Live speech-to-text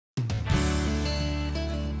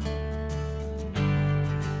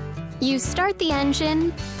You start the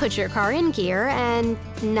engine, put your car in gear, and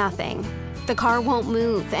nothing. The car won't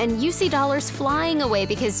move, and you see dollars flying away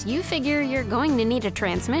because you figure you're going to need a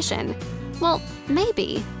transmission. Well,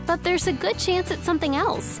 maybe, but there's a good chance it's something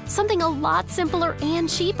else, something a lot simpler and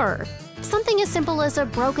cheaper. Something as simple as a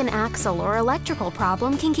broken axle or electrical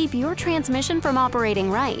problem can keep your transmission from operating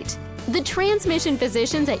right. The transmission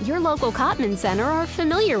physicians at your local Cottman Center are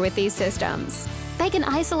familiar with these systems. They can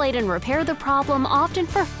isolate and repair the problem, often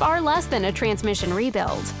for far less than a transmission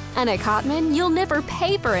rebuild. And at Cottman, you'll never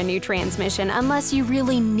pay for a new transmission unless you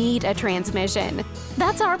really need a transmission.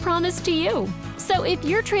 That's our promise to you. So if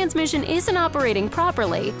your transmission isn't operating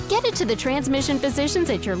properly, get it to the transmission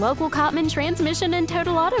physicians at your local Cottman Transmission and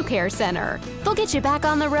Total Auto Care Center. They'll get you back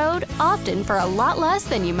on the road, often for a lot less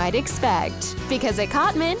than you might expect. Because at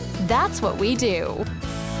Cottman, that's what we do.